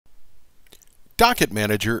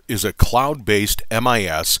DocketManager is a cloud-based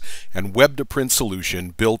MIS and Webtoprint solution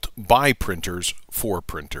built by printers for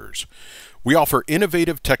printers. We offer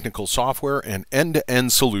innovative technical software and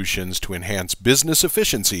end-to-end solutions to enhance business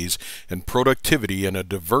efficiencies and productivity in a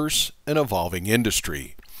diverse and evolving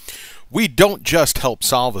industry. We don't just help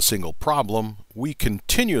solve a single problem, we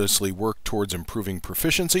continuously work towards improving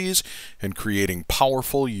proficiencies and creating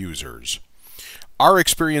powerful users. Our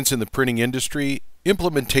experience in the printing industry,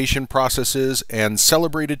 implementation processes, and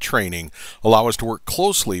celebrated training allow us to work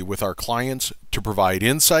closely with our clients to provide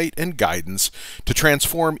insight and guidance to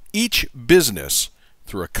transform each business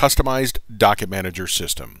through a customized DocketManager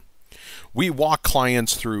system. We walk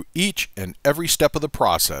clients through each and every step of the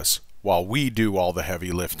process while we do all the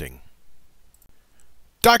heavy lifting.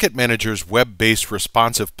 DocketManager's web-based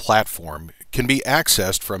responsive platform can be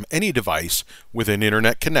accessed from any device with an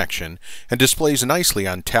internet connection and displays nicely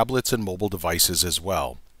on tablets and mobile devices as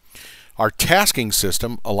well. Our tasking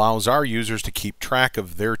system allows our users to keep track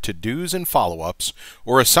of their to-dos and follow-ups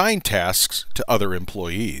or assign tasks to other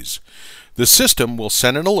employees. The system will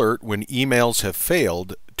send an alert when emails have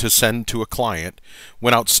failed to send to a client,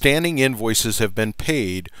 when outstanding invoices have been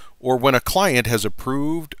paid, or when a client has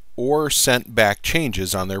approved or sent back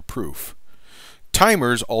changes on their proof.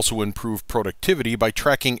 Timers also improve productivity by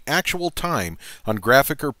tracking actual time on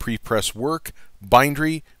graphic or pre-press work,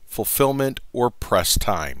 bindery, fulfillment, or press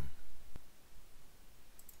time.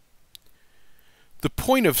 The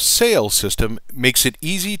point of sale system makes it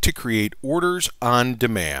easy to create orders on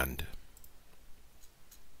demand.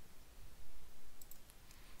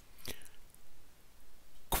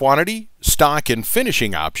 Quantity, stock, and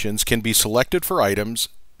finishing options can be selected for items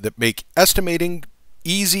that make estimating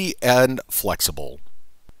easy and flexible.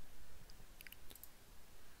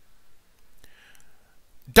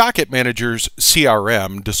 DocketManager's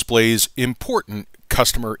CRM displays important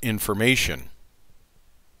customer information.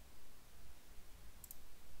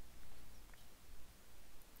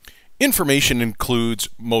 Information includes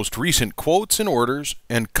most recent quotes and orders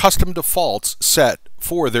and custom defaults set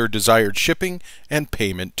for their desired shipping and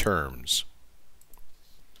payment terms.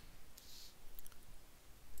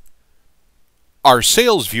 Our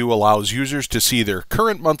sales view allows users to see their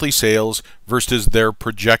current monthly sales versus their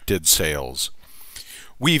projected sales.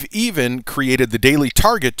 We've even created the daily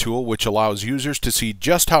target tool, which allows users to see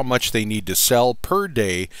just how much they need to sell per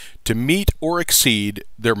day to meet or exceed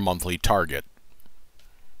their monthly target.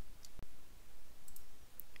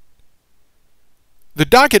 The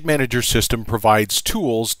DocketManager system provides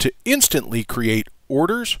tools to instantly create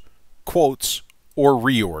orders, quotes, or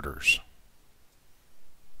reorders.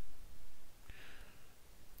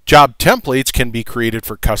 Job templates can be created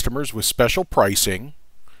for customers with special pricing,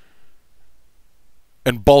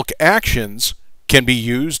 and bulk actions can be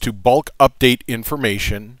used to bulk update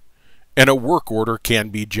information, and a work order can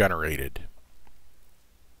be generated.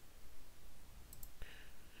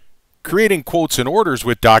 Creating quotes and orders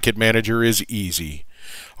with DocketManager is easy.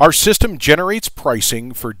 Our system generates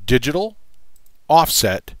pricing for digital,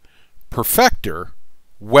 offset, perfector,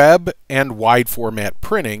 web, and wide format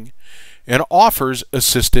printing, and offers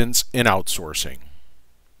assistance in outsourcing.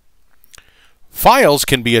 Files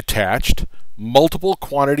can be attached, multiple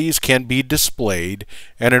quantities can be displayed,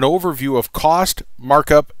 and an overview of cost,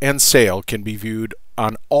 markup, and sale can be viewed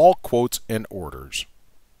on all quotes and orders.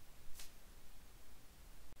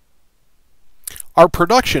 Our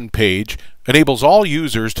production page enables all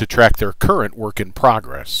users to track their current work in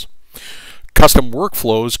progress. Custom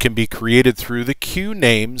workflows can be created through the queue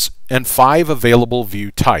names and 5 available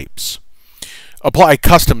view types. Apply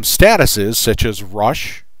custom statuses such as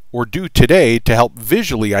rush or due today to help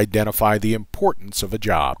visually identify the importance of a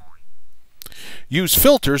job. Use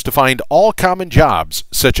filters to find all common jobs,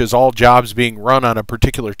 such as all jobs being run on a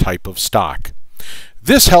particular type of stock.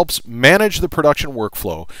 This helps manage the production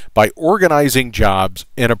workflow by organizing jobs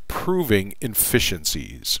and improving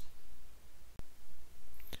efficiencies.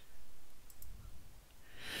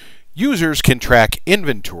 Users can track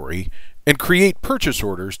inventory and create purchase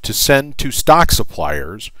orders to send to stock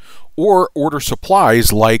suppliers or order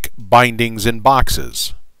supplies like bindings and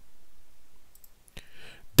boxes.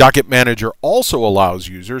 DocketManager also allows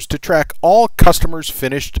users to track all customers'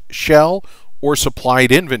 finished shell or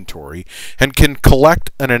supplied inventory and can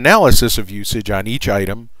collect an analysis of usage on each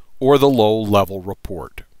item or the low-level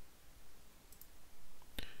report.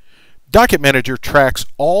 DocketManager tracks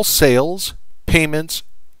all sales, payments,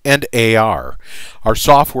 and AR. Our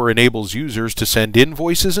software enables users to send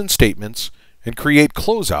invoices and statements and create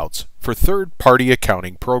closeouts for third-party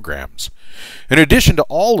accounting programs. In addition to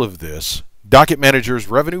all of this, DocketManager's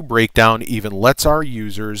revenue breakdown even lets our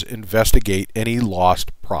users investigate any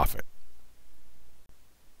lost profit.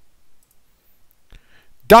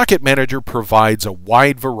 DocketManager provides a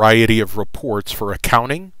wide variety of reports for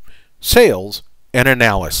accounting, sales, and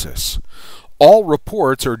analysis. All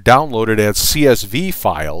reports are downloaded as CSV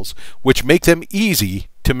files, which make them easy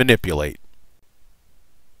to manipulate.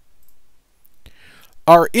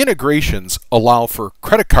 Our integrations allow for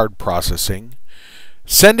credit card processing,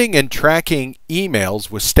 sending and tracking emails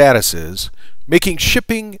with statuses, making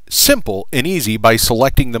shipping simple and easy by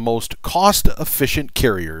selecting the most cost-efficient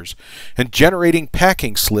carriers, and generating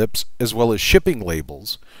packing slips as well as shipping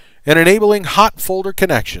labels, and enabling hot folder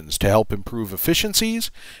connections to help improve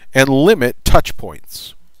efficiencies and limit touch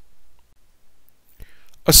points.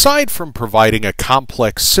 Aside from providing a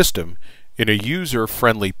complex system in a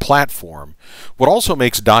user-friendly platform, what also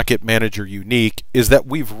makes DocketManager unique is that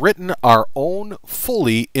we've written our own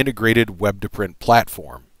fully integrated Webtoprint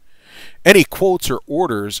platform. Any quotes or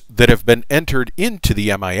orders that have been entered into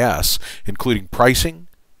the MIS, including pricing,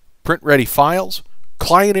 print-ready files,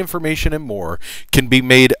 client information, and more, can be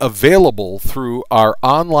made available through our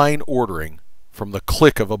online ordering from the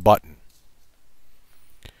click of a button.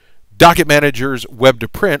 DocketManager's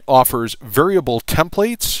Web2Print offers variable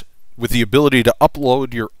templates with the ability to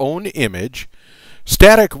upload your own image,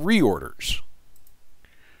 static reorders,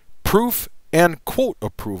 proof and quote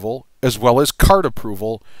approval, as well as card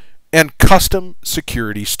approval, and custom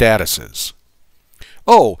security statuses.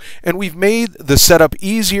 Oh, and we've made the setup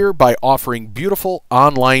easier by offering beautiful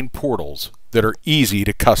online portals that are easy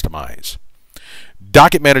to customize.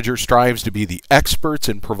 DocketManager strives to be the experts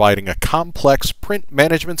in providing a complex print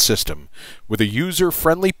management system with a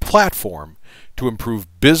user-friendly platform to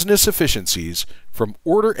improve business efficiencies from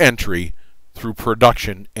order entry through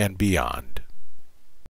production and beyond.